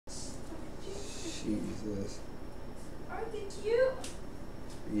Jesus. Aren't they cute?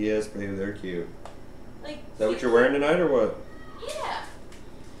 Yes, baby, they're cute. Like, Is that what you're wearing tonight or what? Yeah.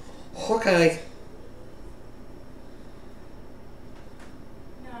 Okay.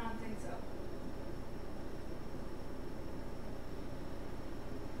 No, I don't think so.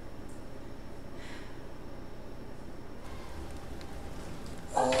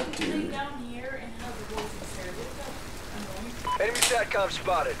 Oh, Lay dude. down here and have the boys upstairs. Enemy SATCOM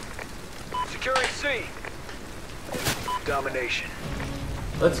spotted. Securing C. Domination.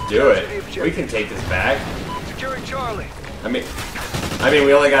 Let's do it. We can take this back. Securing Charlie. I mean,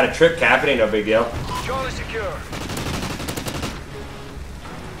 we only got a trip cap. It ain't no big deal. Charlie secure.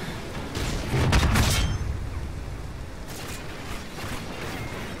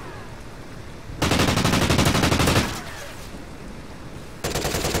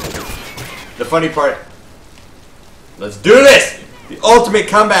 The funny part. Let's do this! The ultimate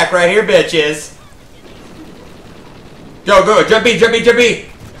comeback right here, bitches. Go, go, jump B, jump B, jump B.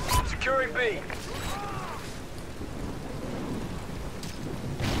 Securing B.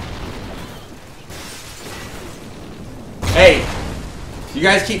 Hey, you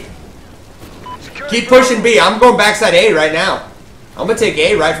guys keep Securing pushing B. I'm going backside A right now. I'm gonna take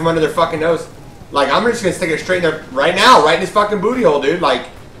A right from under their fucking nose. Like, I'm just gonna stick it straight in there right now, right in his fucking booty hole, dude. Like,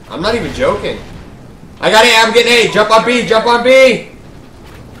 I'm not even joking. I got A, I'm getting A. Jump on B, jump on B.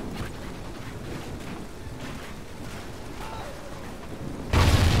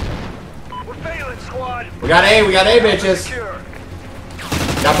 We're failing, squad. We got A, bitches. Secure.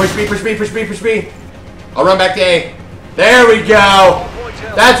 Now push B, push B, push B, push B. I'll run back to A. There we go. All points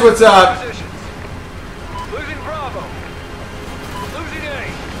held. That's what's up. Positions. Losing Bravo. Losing A.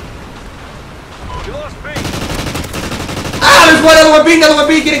 We lost B. Ah, there's one other one B, another one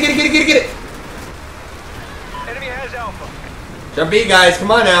B. Get it, get it, get it, get it, get it. Enemy has Alpha. Jump B, guys.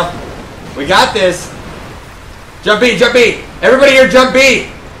 Come on now. We got this. Jump B, jump B. Everybody here, jump B.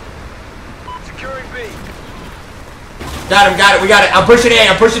 Securing B. Got him, got it. We got it. I'm pushing A.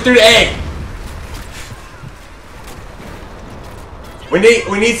 I'm pushing through to A. We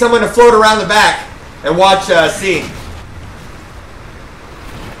need someone to float around the back and watch C.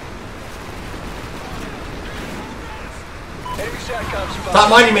 Enemy SATCOM spotted. Top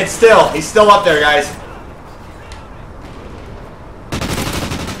monument still. He's still up there, guys.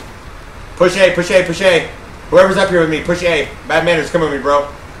 Push A, push A, push A. Whoever's up here with me, push A. Bad manners, come with me,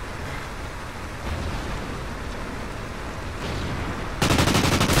 bro.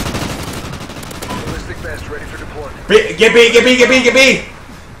 Ballistic vest ready for deployment. B, get B, get B, get B, get B.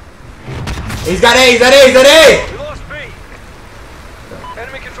 He's got A, he's got A, he's got A. We lost B.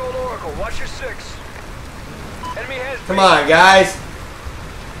 Enemy controlled Oracle. Watch your 6. Enemy has B. Come on, guys.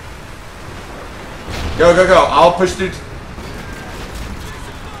 Go, go, go. I'll push through. B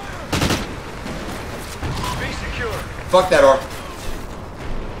secure. Fuck that, or.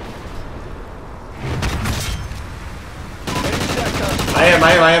 Enemy SATCOM spotted.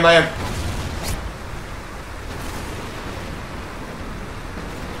 I am.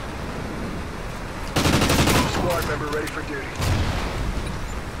 Squad member ready for duty.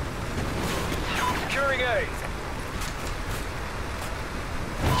 Securing A.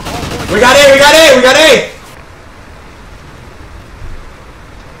 We got A, we got A, we got A.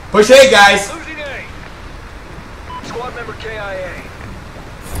 Push A, guys. Losing A. Squad member KIA.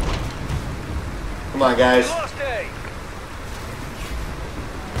 Come on, We guys. lost A.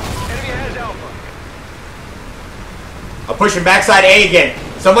 Enemy has Alpha. I'm pushing backside A again.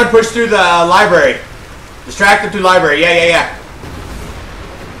 Someone push through the library. Distract them through library. Yeah.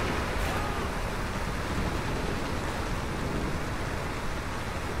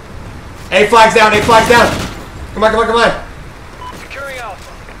 A flags down, A flags down. Come on. Securing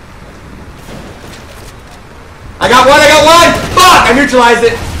Alpha. I got one. Fuck, I neutralized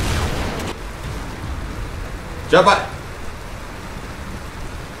it. Jump on.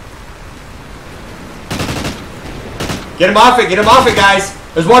 Get him off it, guys.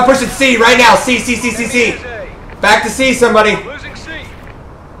 There's one pushing C right now. C. Enemy has A. Back to C, somebody. Losing C.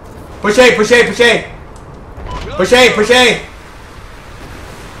 Push A. We lost Push A.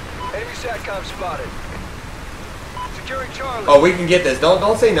 Enemy SATCOM spotted. Securing Charlie. Oh, we can get this.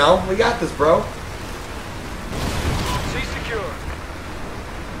 Don't say no. We got this, bro. C secure.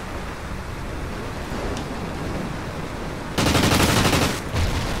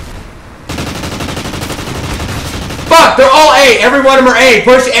 Fuck, they're all A. Every one of them are A.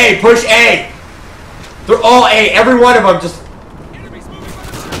 Push A. They're all A. Every one of them. Just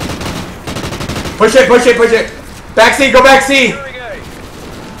push it. Back C. Go back C. Securing A.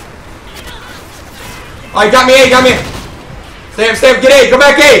 Oh, you got me A. Stay Stay up, stay up. Get A. Go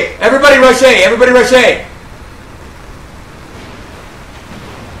back A. Everybody rush A. Everybody rush A.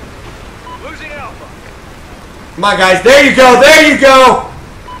 Losing Alpha. Come on, guys. There you go. There you go.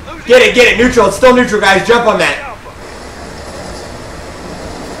 Losing Get it, get it. Neutral. It's still neutral, guys. Jump on that. Alpha.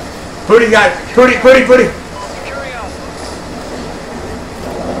 Pooty got it. Pooty. Securing Alpha.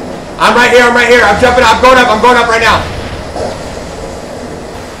 I'm right here. I'm right here. I'm jumping. I'm going up right now.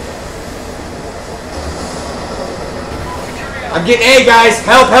 I'm getting A, guys.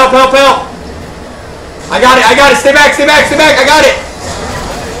 Help. I got it. Stay back. I got it.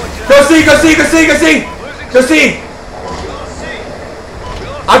 Go C. Go C.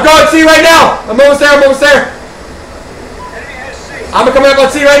 I'm going C right now. I'm almost there. Enemy has C. I'm coming up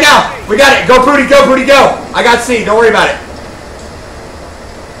on C right now. We got it. Go, Prudy, go. I got C. Don't worry about it.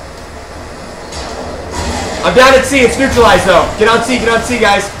 I'm down at C. It's neutralized, though. Get on C,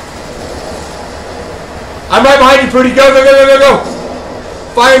 guys. I'm right behind you, Prudy. Go.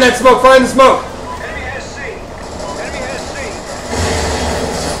 Fire in that smoke. Fire in the smoke. Enemy has C.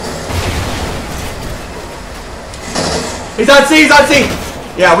 He's on C.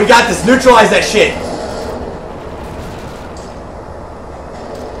 Yeah, we got this. Neutralize that shit.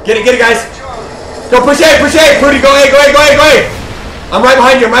 Get it, guys. Go push A. Prudy, go A. I'm right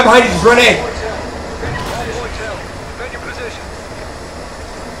behind you. Just run A. Defend your position.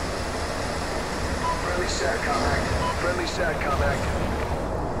 Friendly SATCOM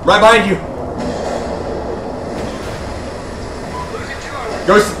active. Right behind you. Losing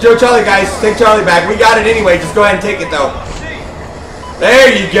Charlie. Go Charlie, guys. Take Charlie back. We got it anyway. Just go ahead and take it, though. C. There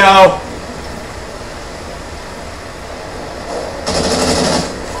you go.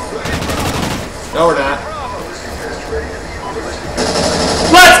 No, we're not.